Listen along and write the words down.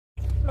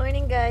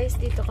guys,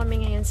 dito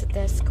kami ngayon sa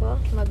Tesco.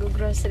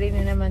 Mag-grocery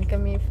na naman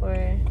kami for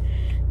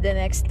the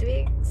next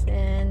week.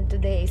 And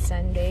today is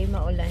Sunday.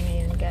 Maulan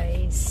ngayon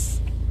guys.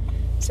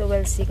 So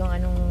we'll see kung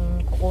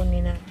anong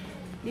kukunin na.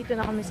 Dito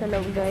na kami sa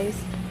loob guys.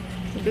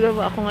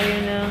 Nagagawa ako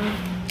ngayon ng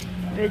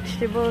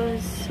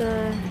vegetables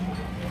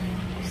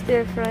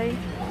stir fry.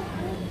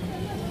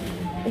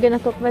 I'm gonna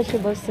cook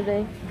vegetables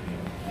today.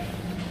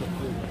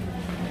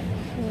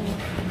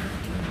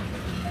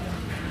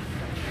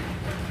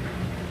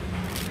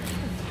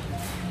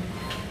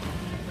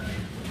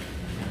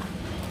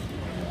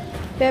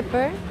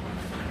 Pepper,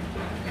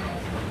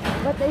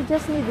 but I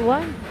just need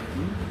one.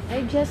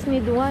 I just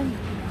need one.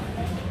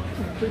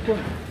 Quick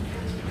one.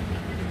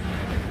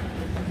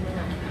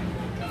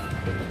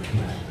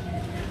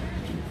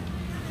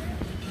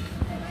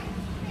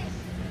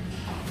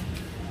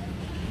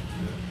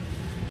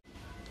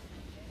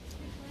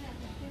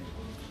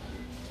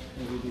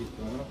 Maybe this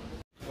one, no?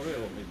 Or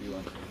maybe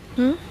one.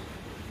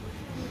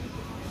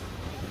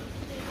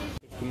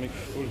 To make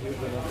full here.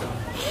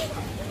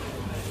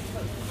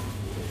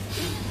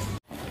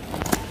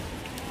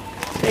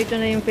 So, ito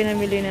na yung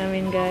pinamili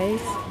namin, guys.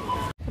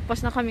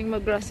 Tapos na kaming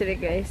mag-grocery,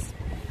 guys.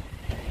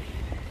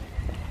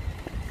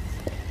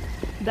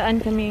 Daan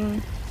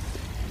kaming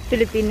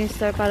Filipino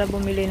store para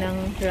bumili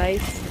ng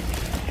rice.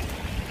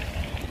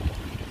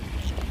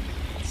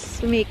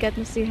 Sumikat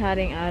na si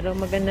Haring Araw.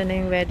 Maganda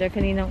na yung weather.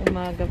 Kaninang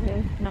umaga.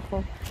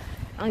 Nako,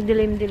 ang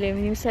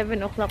dilim-dilim. Yung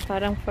 7 o'clock,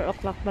 parang 4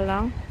 o'clock pa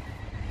lang.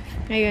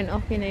 Ngayon,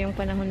 okay na yung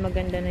panahon.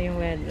 Maganda na yung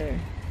weather.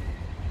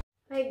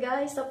 Hi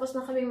guys, tapos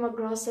na kami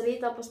mag-grocery,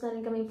 tapos na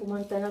rin kami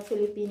pumunta ng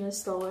Filipino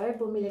store.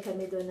 Bumili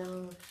kami doon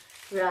ng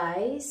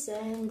rice,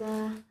 and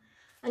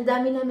ang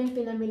dami namin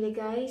pinamili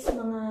guys.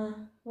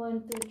 Mga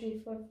 1,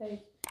 2, 3,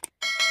 4,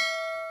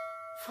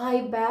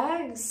 5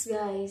 bags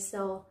guys.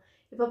 So,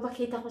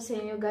 ipapakita ko sa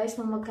inyo guys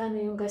kung magkano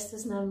yung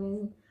gastos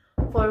namin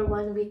for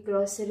 1 week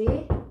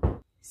grocery.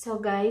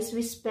 So guys,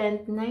 we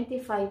spent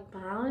 95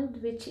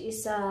 pound, which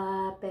is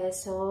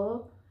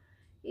peso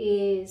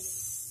is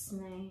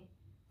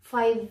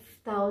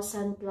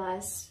 5,000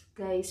 plus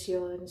guys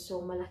yun.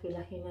 So,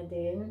 malaki-laki na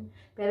din.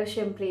 Pero,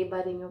 syempre,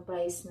 iba rin yung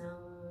price ng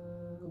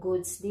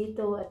goods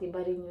dito at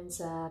iba rin yun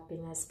sa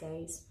Pinas,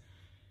 guys.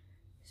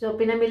 So,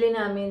 pinamili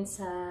namin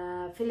sa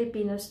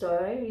Filipino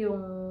store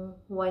yung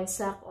 1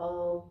 sack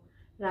of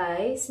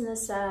rice.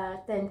 Nasa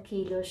 10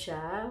 kilo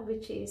siya,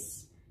 which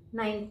is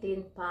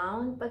 19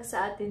 pound. Pag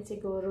sa atin,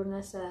 siguro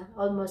nasa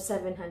almost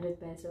 700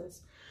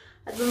 pesos.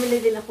 At bumili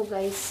din ako,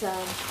 guys, sa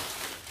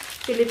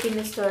Filipino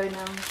store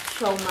ng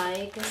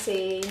siomai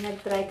kasi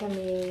nag-try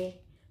kami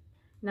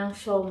ng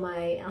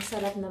siomai. Ang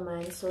sarap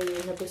naman. So,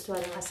 yun,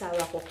 nagustuhan ng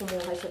asawa ko.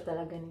 Kumuha siya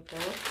talaga nito.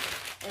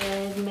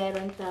 And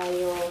meron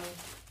tayong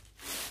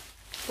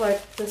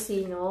pork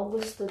tocino.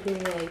 Gusto din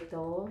niya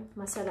ito.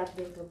 Masarap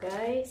din to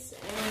guys.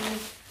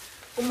 And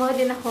kumuha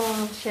din ako,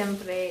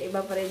 syempre, iba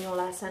pa rin yung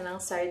lasa ng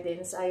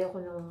sardines. Ayaw ko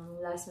nung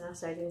lasa ng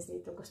sardines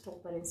dito. Gusto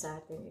ko pa rin sa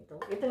atin ito.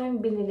 Ito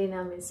lang binili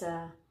namin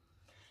sa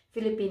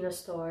Filipino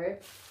store.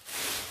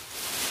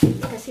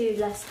 Kasi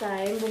last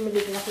time, bumili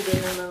din ako din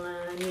ng mga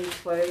need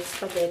for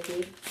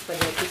spaghetti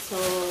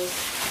sauce,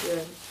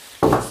 yun.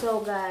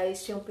 So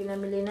guys, yung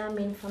pinamili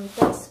namin from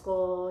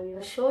Tesco,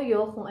 yung show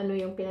you kung ano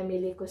yung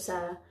pinamili ko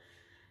sa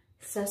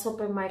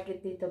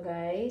supermarket dito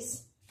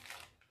guys.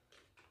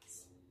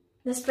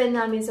 Na-spend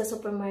namin sa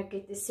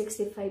supermarket is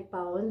 65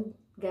 pound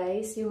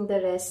guys. Yung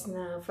the rest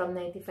na from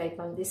 95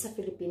 pound is sa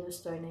Filipino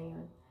store na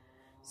yun.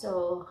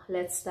 So,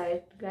 let's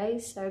start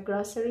guys, our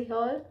grocery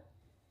haul.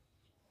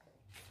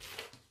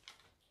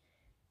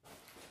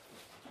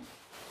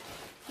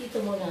 Ito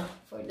muna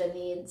for the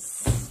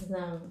needs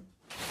ng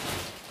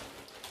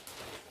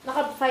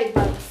naka 5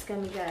 bags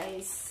kami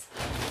guys.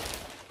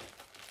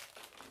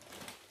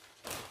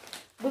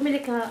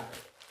 Bumili ka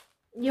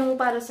yung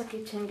para sa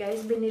kitchen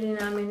guys, binili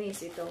namin is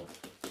ito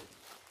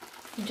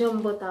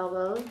jumbo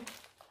towel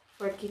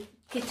for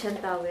kitchen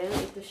towel.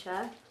 Ito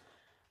siya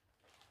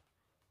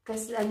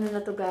kasi ano na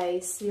to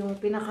guys, yung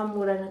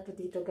pinakamura na to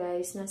dito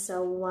guys,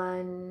 nasa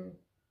 1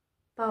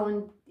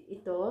 pound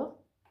ito.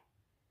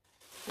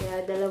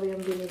 Kaya, dalawa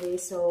yung binili.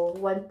 So,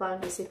 1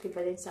 pound is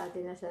equivalent sa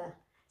atin na sa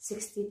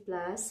 60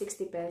 plus,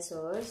 60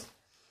 pesos.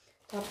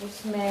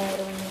 Tapos,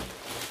 meron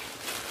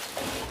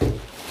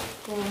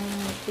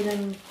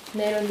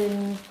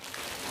din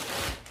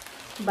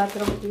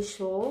bathroom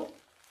tissue.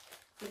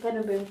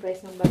 Magkano ba yung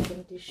price ng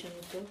bathroom tissue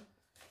nito?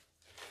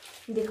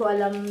 Hindi ko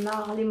alam.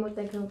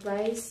 Nakakalimutan ko yung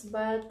price.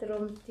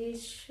 Bathroom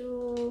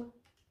tissue.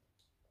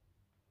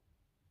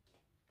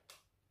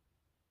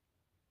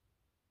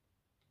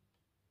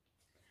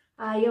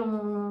 Yung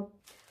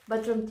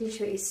bathroom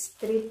tissue is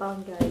 3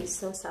 pound guys.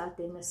 So, sa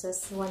atin, nasa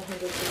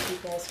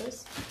 150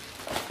 pesos.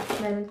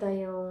 Meron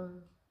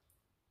tayong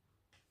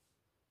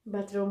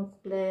bathroom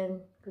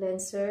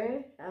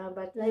cleanser,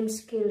 lime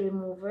scale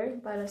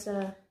remover para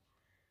sa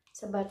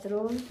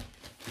bathroom.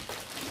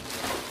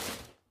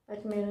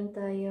 At meron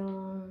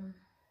tayong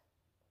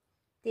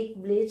thick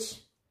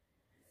bleach.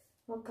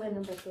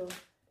 Magkano ba to?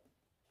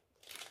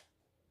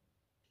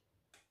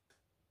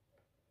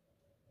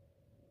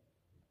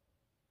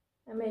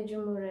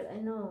 medyo mura,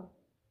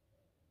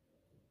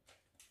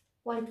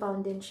 1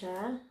 pound din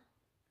siya.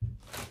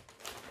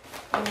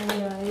 And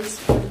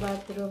guys, for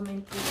bathroom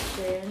and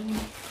kitchen.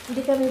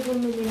 Hindi kami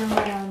bumili ng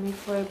marami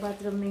for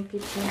bathroom and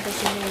kitchen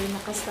kasi may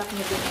nakastock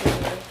na din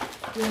kami.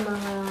 Yung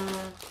mga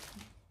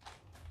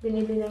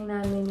binili lang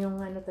namin yung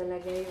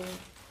talaga yung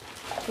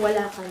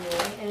wala kami.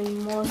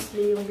 And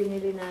mostly yung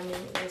binili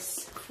namin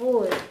is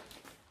food.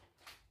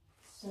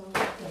 So,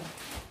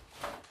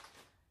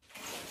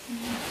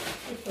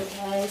 ito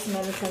guys,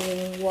 meron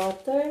kaming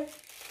water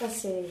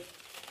kasi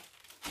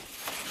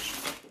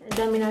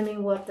dami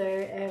naming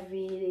water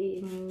every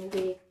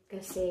week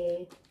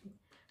kasi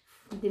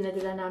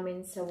dinadala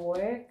namin sa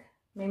work.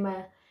 May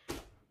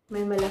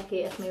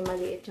malaki at may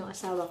maliit yung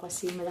asawa ko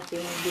kasi malaki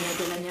yung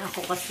dinadala niya,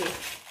 ako kasi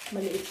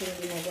maliit yung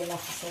dinadala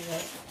ko sa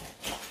work.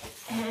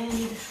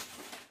 And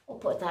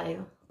upo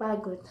tayo.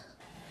 Pagod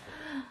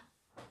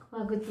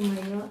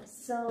tumayo.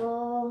 So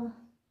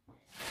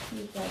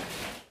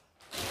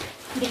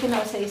hindi ko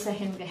na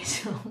isa-isahin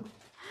guys. So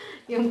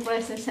yung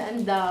process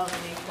ang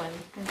dami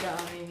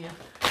niya.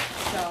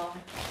 So,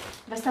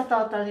 basta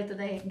total nito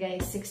na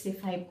guys,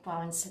 65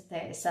 pounds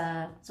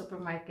sa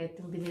supermarket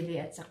yung binili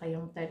at saka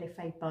yung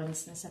 35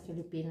 pounds na sa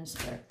Filipino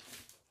store.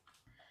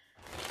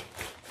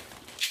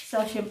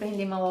 So, syempre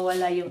hindi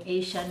mawawala yung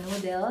Asian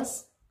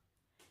noodles.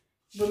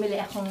 Bumili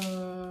akong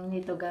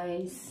nito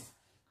guys.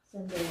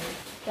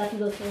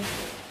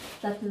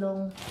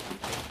 Tatlong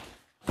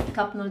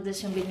cup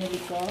noodles yung binili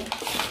ko.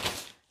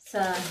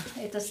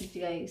 Ito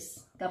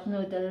guys, cup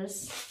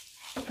noodles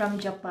from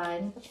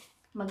Japan.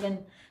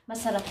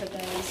 Masarap to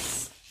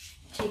guys.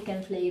 Chicken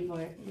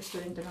flavor.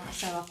 Gusto rin to ng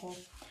asawa ko.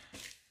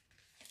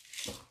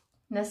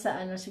 Nasa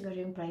siguro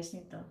yung price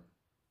nito.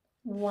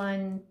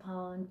 1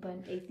 pound,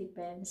 80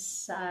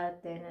 pence. Sa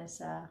atin,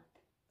 nasa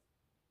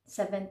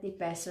 70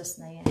 pesos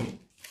na yan.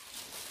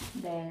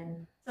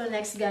 Then, so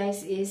next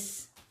guys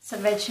is sa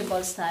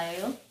vegetables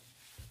tayo.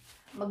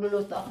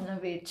 Magluluto ako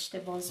ng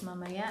vegetables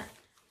mamaya.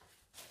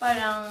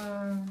 Parang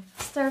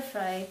stir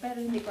fry, pero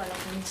hindi ko alam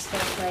kung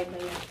stir fry ba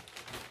yun.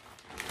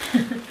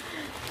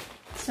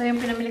 So,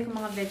 yung pinamili ko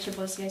mga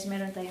vegetables, guys,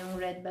 meron tayong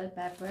red bell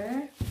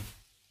pepper,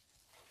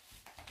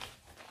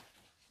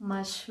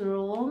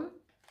 mushroom,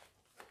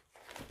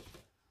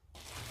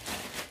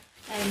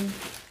 and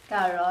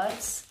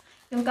carrots.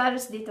 Yung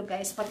carrots dito,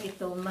 guys, pag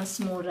ito, mas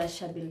mura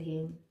siya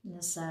bilhin.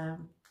 Nasa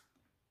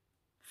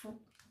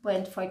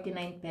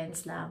 0.49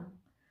 pence lang.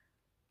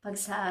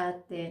 Pag sa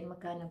atin,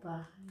 magkano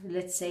ba?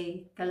 Let's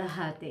say,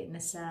 kalahati,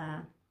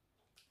 nasa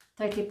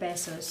 30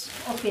 pesos.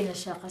 Okay na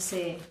siya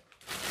kasi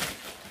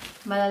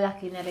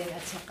malalaki na rin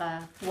at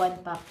saka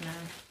 1 pack na.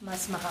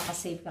 Mas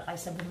makakasave ka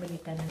kaysa bumili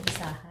ka ng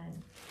isahan.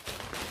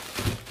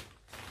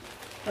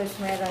 Tapos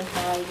meron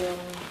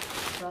tayong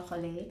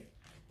broccoli.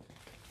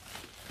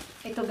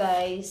 Ito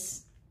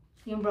guys,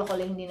 yung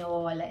broccoli hindi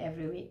nawawala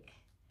every week.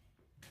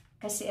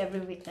 Kasi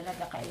every week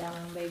talaga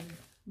kailangan may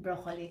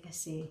broccoli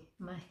kasi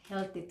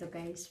ma-healthy to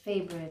guys.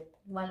 Favorite.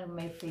 One of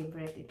my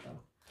favorite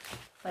ito.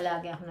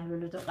 Palagi ako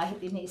nagluluto.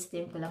 Kahit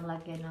ini-steam ko lang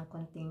lagyan ng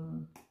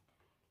konting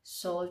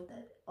salt,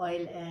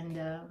 oil, and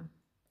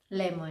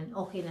lemon.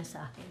 Okay na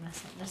sa akin.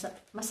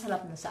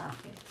 Masarap na sa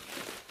akin.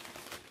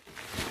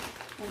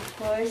 Of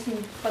course,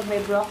 pag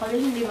may broccoli,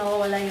 hindi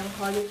mawawala yung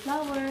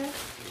cauliflower.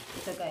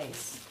 Ito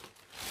guys.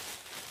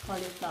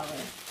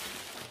 Cauliflower.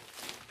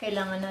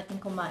 Kailangan natin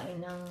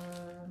kumain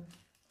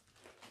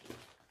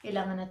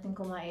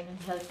ng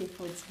healthy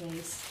foods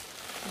guys.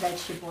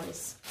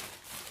 Vegetables.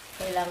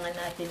 Kailangan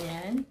natin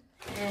yan.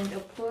 And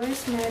of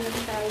course, meron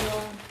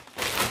tayong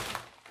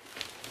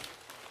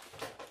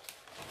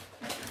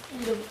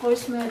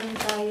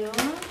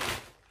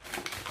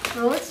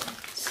fruits,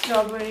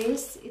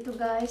 strawberries. Ito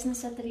guys,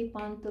 nasa 3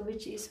 pound to,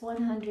 which is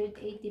 180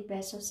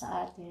 pesos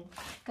sa atin.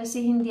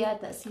 Kasi hindi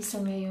ata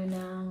season ngayon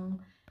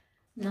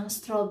ng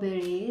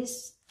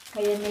strawberries.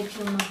 Kaya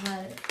medyo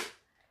mahal.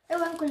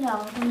 Ewan ko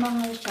lang kung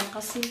mahal siya.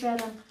 Kasi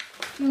parang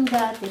yung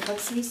dati,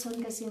 pag season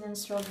kasi ng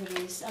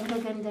strawberries, ang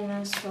gaganda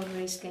ng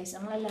strawberries guys,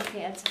 ang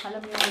lalaki at saka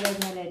alam yung red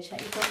na red siya.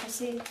 Ito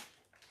kasi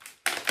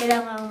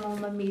kailangan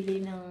mong mamili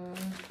ng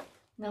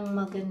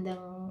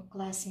magandang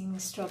klaseng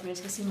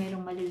strawberries kasi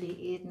mayroong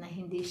maliliit na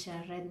hindi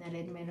siya red na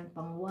red, mayroon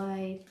pang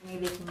white,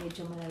 mayroon ko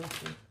medyo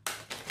malalaki.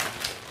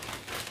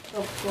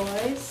 Of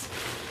course,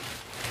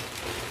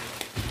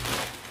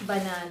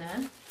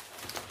 banana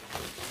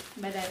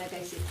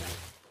guys ito.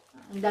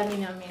 Ang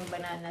dami namin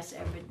bananas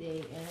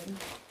everyday. And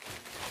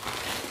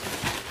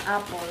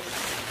apples.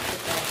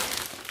 Ito,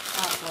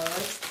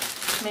 apples.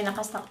 May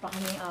nakastock pa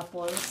kaming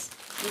apples.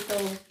 Ito,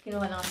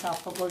 kinuha ng asawa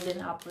ko,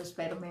 golden apples,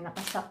 pero may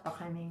nakastock pa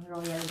kaming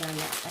royal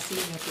gala.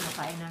 Kasi yun yung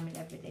pinakain namin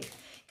everyday.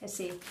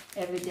 Kasi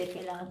everyday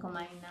kailangan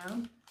kumain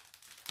ng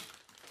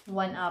 1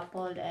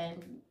 apple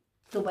and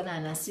 2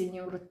 bananas.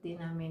 Yun yung routine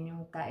namin,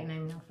 yung kain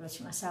namin ng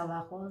fruits. Yung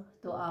asawa ko,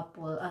 2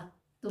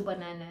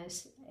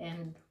 bananas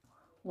and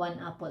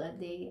 1 apple a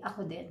day.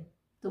 Ako din,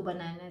 2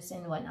 bananas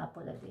and 1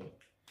 apple a day.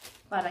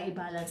 Para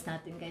i-balance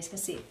natin guys.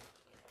 Kasi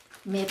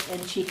meat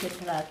and chicken,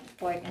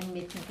 pork and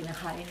meat yung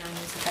kinakain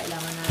namin. So,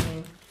 kailangan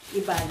namin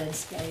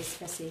i-balance, guys.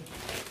 Kasi,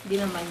 hindi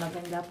naman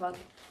maganda pag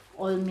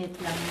all meat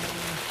lang yung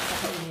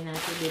kakainin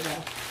natin, diba?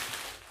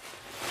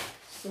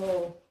 So,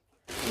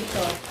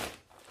 ito,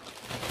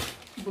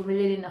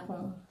 bumili din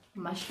akong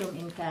mushroom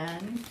in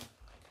can.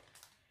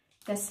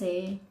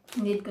 Kasi,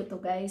 need ko to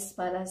guys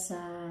para sa,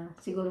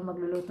 siguro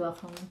magluluto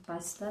akong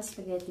pasta,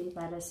 spaghetti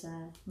para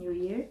sa New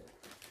Year.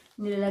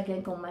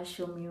 Nilalagyan kong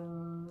mushroom yung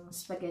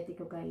spaghetti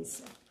ko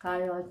guys.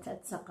 Carrot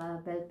at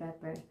saka bell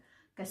pepper.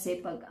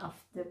 Kasi pag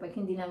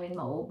hindi namin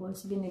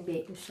maubos,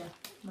 binibake ko siya.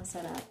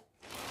 Masarap.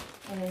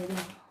 And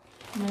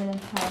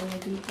meron tayo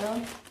dito.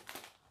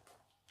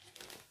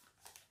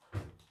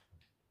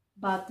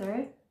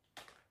 Butter.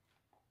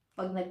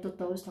 Pag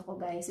nagto-toast ako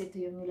guys,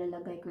 ito yung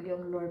nilalagay ko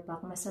yung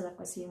lorpak. Masarap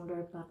kasi yung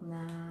lorpak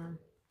na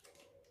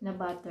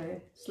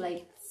butter.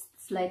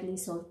 Slightly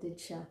salted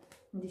siya.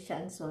 Hindi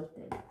siya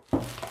unsalted.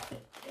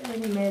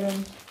 And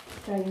meron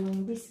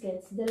tayong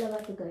biscuits. Dalawa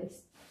to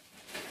guys.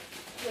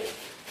 Wait.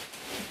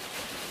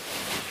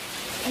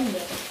 And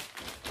then,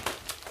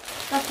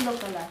 tatlo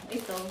pala.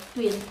 Ito,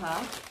 twin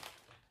pack.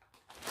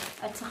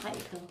 At saka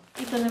ito.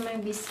 Ito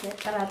naman yung biscuit.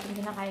 Parating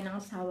kinakain ng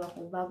asawa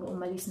ko bago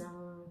umalis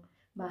ng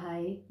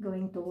bahay,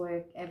 going to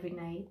work every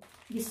night.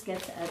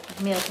 Biscuits at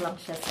milk lang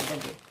siya sa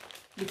gabi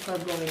before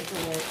going to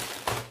work.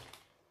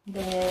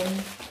 Then,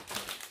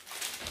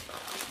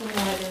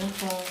 kumuha din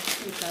akong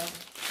ito,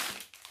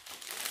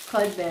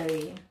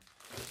 codberry.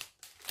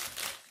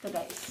 Ito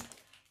guys,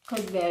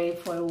 codberry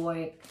for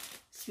work.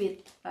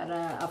 Sweet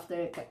para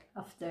after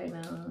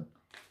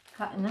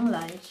ng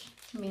lunch.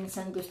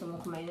 Minsan gusto mo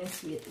kumain ng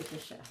sweet, ito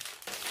siya.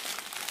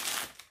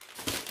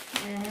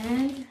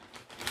 And,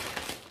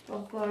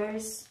 of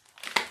course,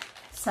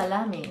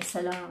 salam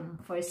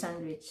for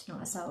sandwich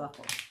ng asawa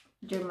ko.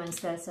 German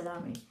style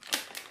salami.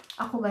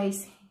 Ako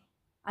guys,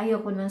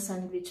 ayoko ng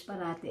sandwich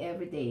parati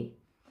everyday.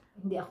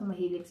 Hindi ako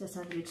mahilig sa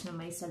sandwich na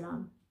may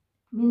salam.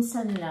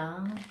 Minsan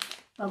lang,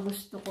 pag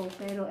gusto ko,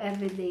 pero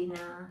everyday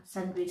na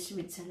sandwich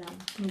with salam,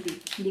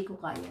 hindi ko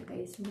kaya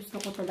guys. Gusto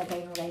ko talaga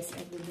yung rice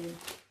everyday.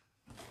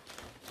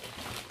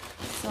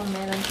 So,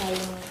 meron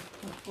tayong,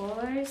 of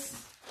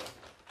course,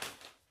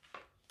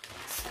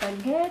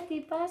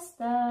 spaghetti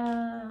pasta.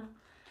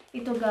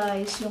 Ito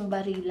guys, yung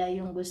Barilla,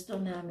 yung gusto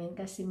namin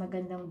kasi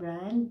magandang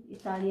brand.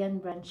 Italian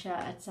brand siya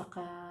at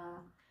saka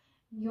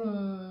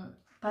yung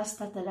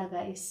pasta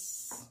talaga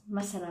is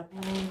masarap.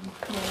 Meron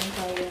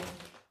tayong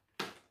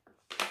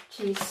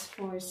cheese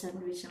for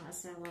sandwich ang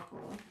asawa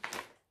ko.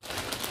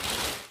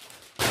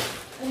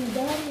 Ang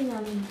dami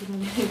namin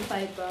pinamili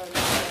 5 pounds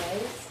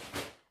guys.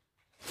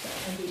 So,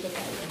 andito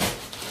tayo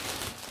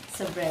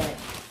sa bread.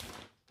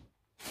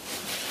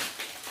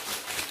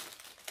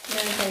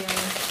 Meron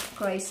tayong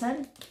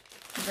croissant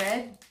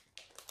bread.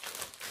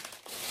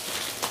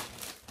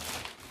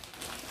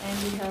 And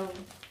we have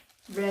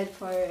bread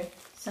for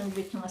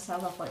sandwich ng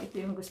asawa ko. Ito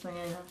yung gusto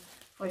niya na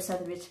for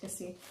sandwich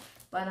kasi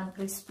parang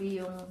crispy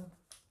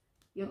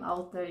yung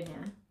outer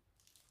niya.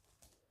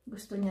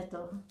 Gusto niya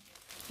to.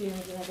 Ito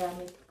yung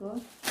ginagamit ko.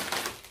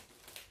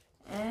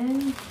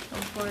 And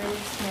of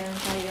course, meron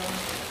tayong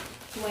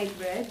white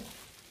bread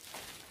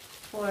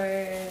for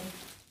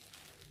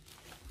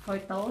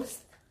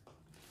toast.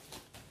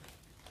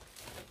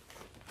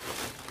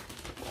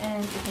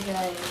 And ito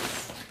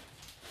guys,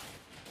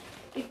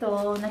 ito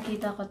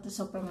nakita ko to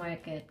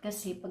supermarket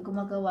kasi pag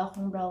gumagawa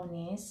akong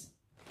brownies,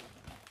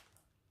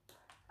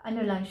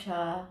 ano lang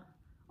siya,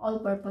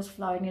 all-purpose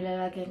flour,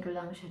 nilalagyan ko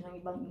lang siya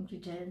ng ibang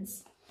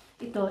ingredients.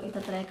 Ito,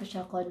 itatry ko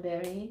siya,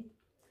 codberry.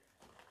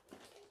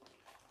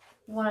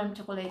 Warm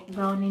chocolate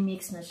brownie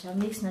mix na siya.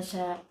 Mix na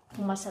siya,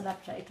 kung masarap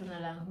siya, ito na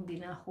lang.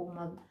 Hindi na ako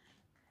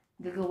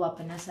maggagawa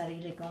pa na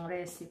sarili kong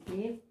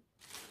recipe.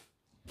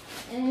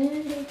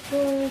 And of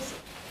course,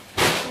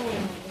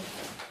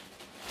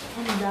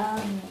 ang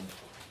dami.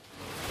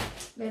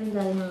 Meron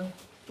tayong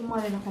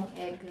tumarin akong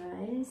egg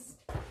guys.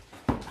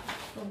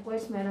 Of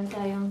course, meron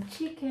tayong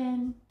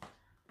chicken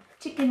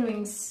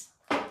wings.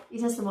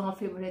 Isa sa mga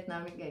favorite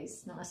namin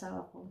guys ng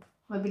asawa ko.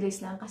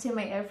 Mabilis lang kasi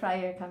may air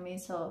fryer kami.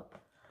 So,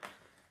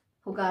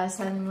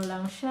 hugasan mo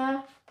lang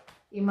siya,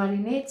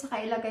 i-marinate,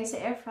 saka ilagay sa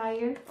air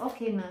fryer.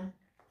 Okay na.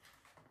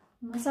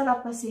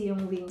 Masarap kasi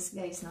yung wings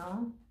guys,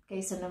 no?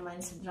 Kaysa naman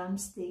sa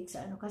drumsticks,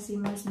 kasi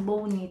mas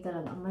bony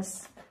talaga,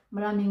 mas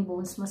maraming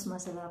bones, mas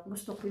masarap.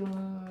 Gusto ko yung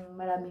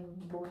maraming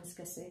bones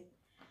kasi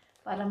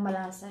parang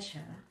malasa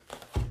siya.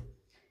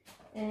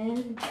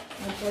 And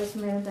of course,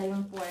 meron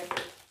tayong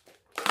pork,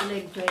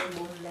 leg joint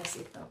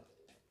boneless ito.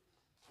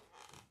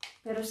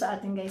 Pero sa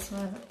atin guys,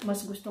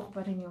 mas gusto ko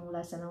pa rin yung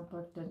lasa ng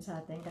pork dun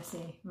sa atin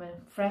kasi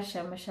fresh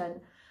siya,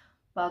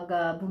 pag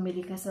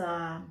bumili ka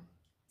sa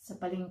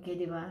palengke,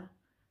 di ba?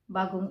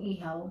 Bagong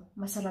ihaw,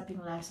 masarap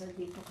yung lasa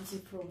dito kasi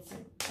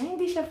frozen. Ay,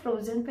 hindi siya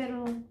frozen,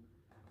 pero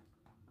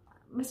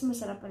mas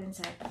masarap pa rin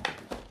sa atin.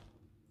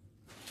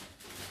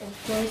 Of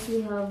course, we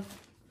have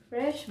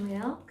fresh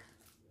milk,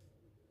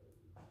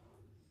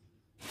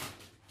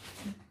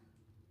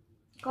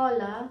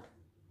 cola,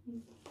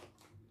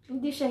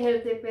 hindi siya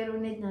healthy pero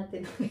need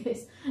natin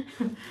guys.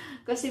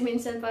 Kasi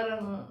minsan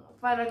parang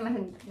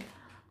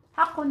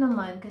ako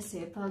naman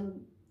kasi pag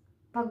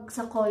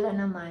sa cola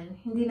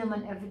naman, hindi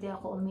naman everyday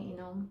ako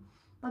umiinom.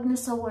 Pag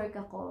nasa work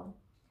ako,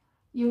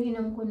 yung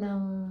inom ko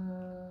ng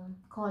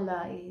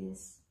cola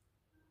is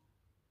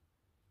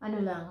ano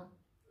lang,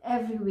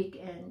 every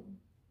weekend.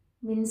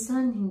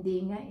 Minsan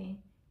hindi nga eh.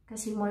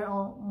 Kasi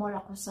more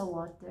ako sa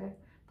water.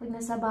 Pag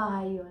nasa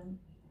bahay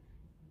yun,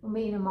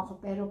 umiinom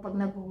ako. Pero pag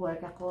nag-work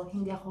ako,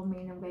 hindi ako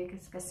umiinom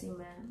guys. Kasi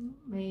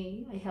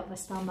I have a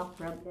stomach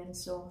problem.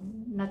 So,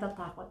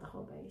 natatakot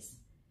ako guys.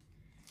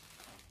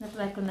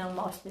 Na-try ko nang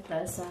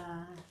ma-hospital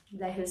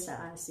dahil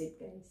sa acid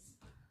guys.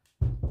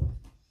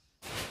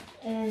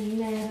 And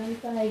meron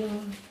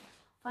tayong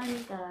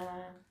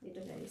Fanta.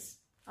 Ito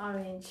guys.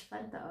 Orange.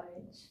 Fanta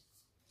orange.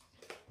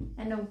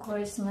 And of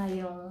course nga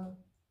yung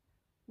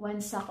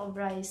 1 sack of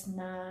rice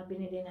na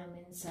binili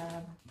namin sa...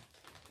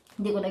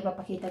 Hindi ko na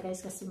ipapakita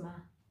guys kasi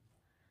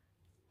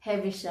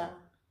heavy siya.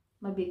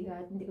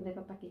 Mabigat. Hindi ko na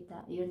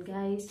ipapakita. Yun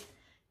guys.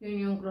 Yun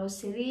yung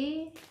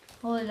grocery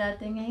haul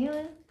natin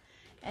ngayon.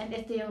 And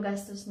ito yung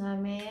gastos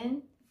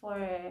namin for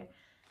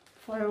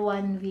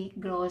 1 week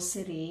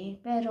grocery.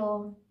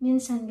 Pero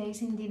minsan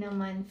guys, hindi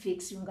naman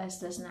fix yung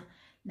gastos na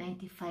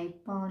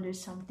 95 pound or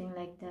something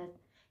like that.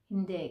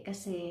 Hindi.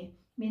 Kasi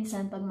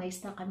minsan pag may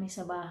stock kami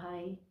sa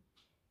bahay,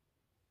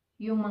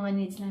 yung mga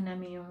needs lang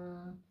namin yung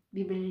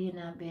bibili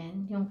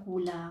namin, yung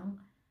kulang.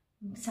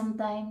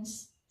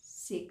 Sometimes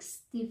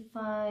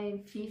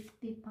 65,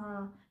 50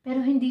 pa.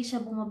 Pero hindi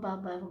siya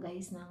bumababa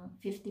guys ng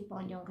 50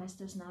 pound yung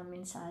gastos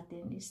namin sa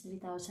atin is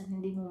 3,000.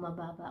 Hindi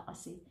bumababa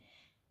kasi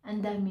ang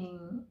dami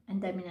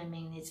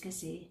naming needs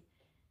kasi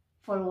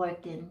for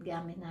work din.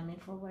 Gamit namin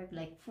for work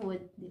like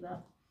food, di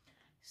ba?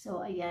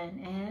 So,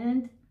 ayan.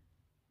 And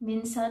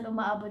minsan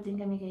umaabot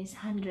din kami guys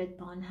 100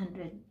 pound,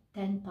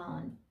 110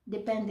 pound.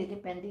 Depende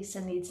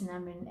sa needs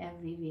namin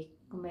every week.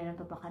 Kung meron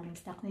pa kaming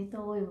stock nito,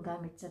 yung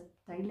gamit sa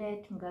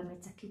toilet, yung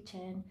gamit sa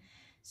kitchen.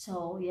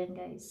 So, yan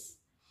guys.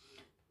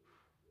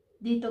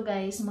 Dito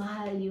guys,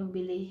 mahal yung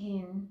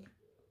bilihin.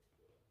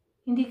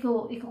 Hindi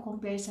ko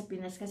i-compare sa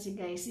Pinas kasi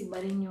guys, iba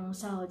rin yung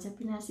sahod sa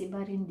Pinas, iba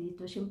rin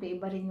dito. Siyempre,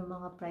 iba rin yung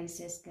mga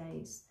prices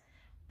guys.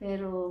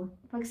 Pero,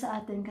 pag sa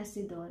atin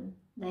kasi doon,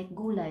 like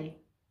gulay,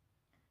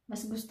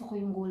 mas gusto ko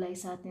yung gulay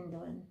sa atin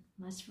doon.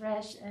 Mas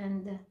fresh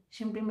and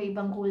syempre may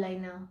ibang gulay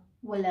na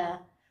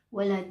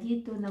wala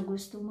dito na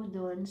gusto mo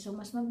doon. So,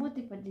 mas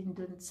mabuti pa din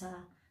doon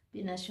sa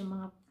Pinas yung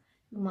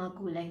mga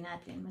gulay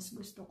natin. Mas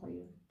gusto ko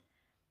yun.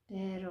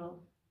 Pero,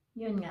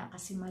 yun nga,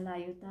 kasi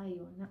malayo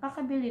tayo.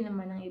 Nakakabili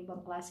naman ng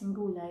ibang klaseng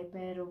gulay,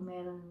 pero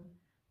meron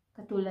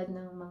katulad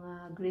ng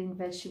mga green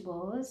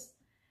vegetables,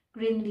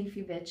 green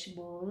leafy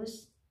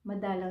vegetables,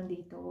 madalang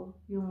dito.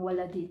 Yung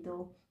wala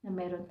dito na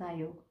meron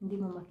tayo, hindi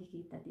mo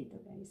makikita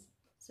dito guys.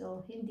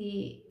 So,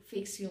 hindi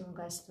fix yung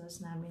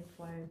gastos namin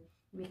for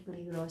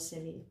weekly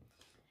grocery.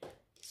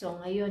 So,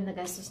 ngayon,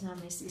 nagastos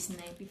namin is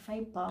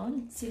 95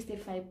 pound,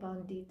 65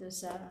 pound dito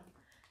sa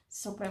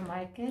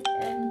supermarket,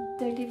 and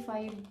 30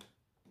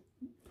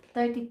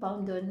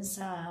 pound doon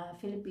sa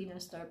Filipino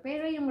store.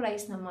 Pero yung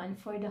rice naman,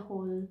 for the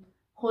whole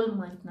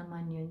month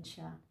naman yun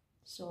siya.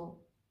 So,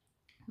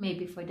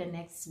 maybe for the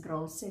next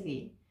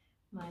grocery,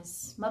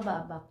 mas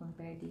mababa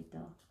compare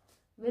dito.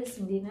 Well,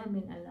 hindi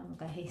namin alam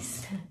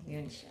guys.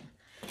 Yun siya.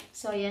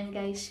 So, ayan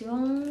guys,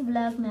 yung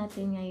vlog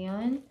natin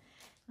ngayon.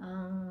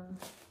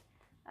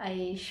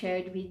 I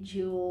shared with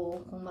you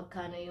kung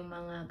magkano yung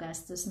mga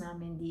gastos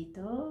namin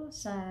dito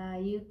sa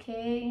UK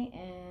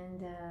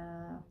and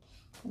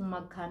kung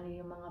magkano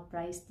yung mga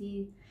price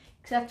dito.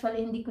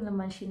 Actually, hindi ko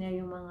naman share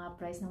yung mga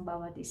price ng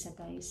bawat isa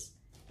guys.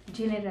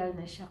 General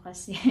na siya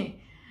kasi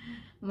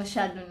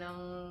masyado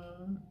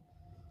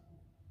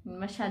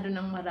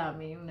ng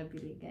marami yung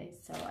nabili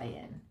guys. So,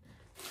 ayan.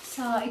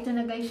 So, ito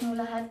na guys yung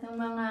lahat ng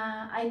mga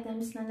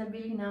items na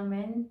nabili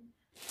namin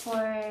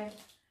for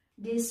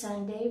this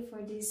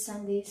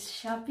Sunday's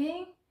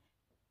shopping.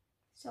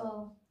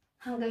 So,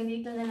 hanggang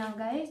dito na lang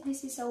guys.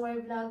 This is our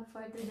vlog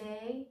for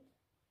today.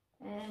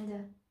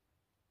 And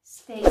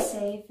stay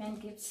safe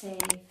and keep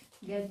safe.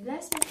 God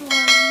bless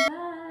everyone.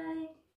 Bye!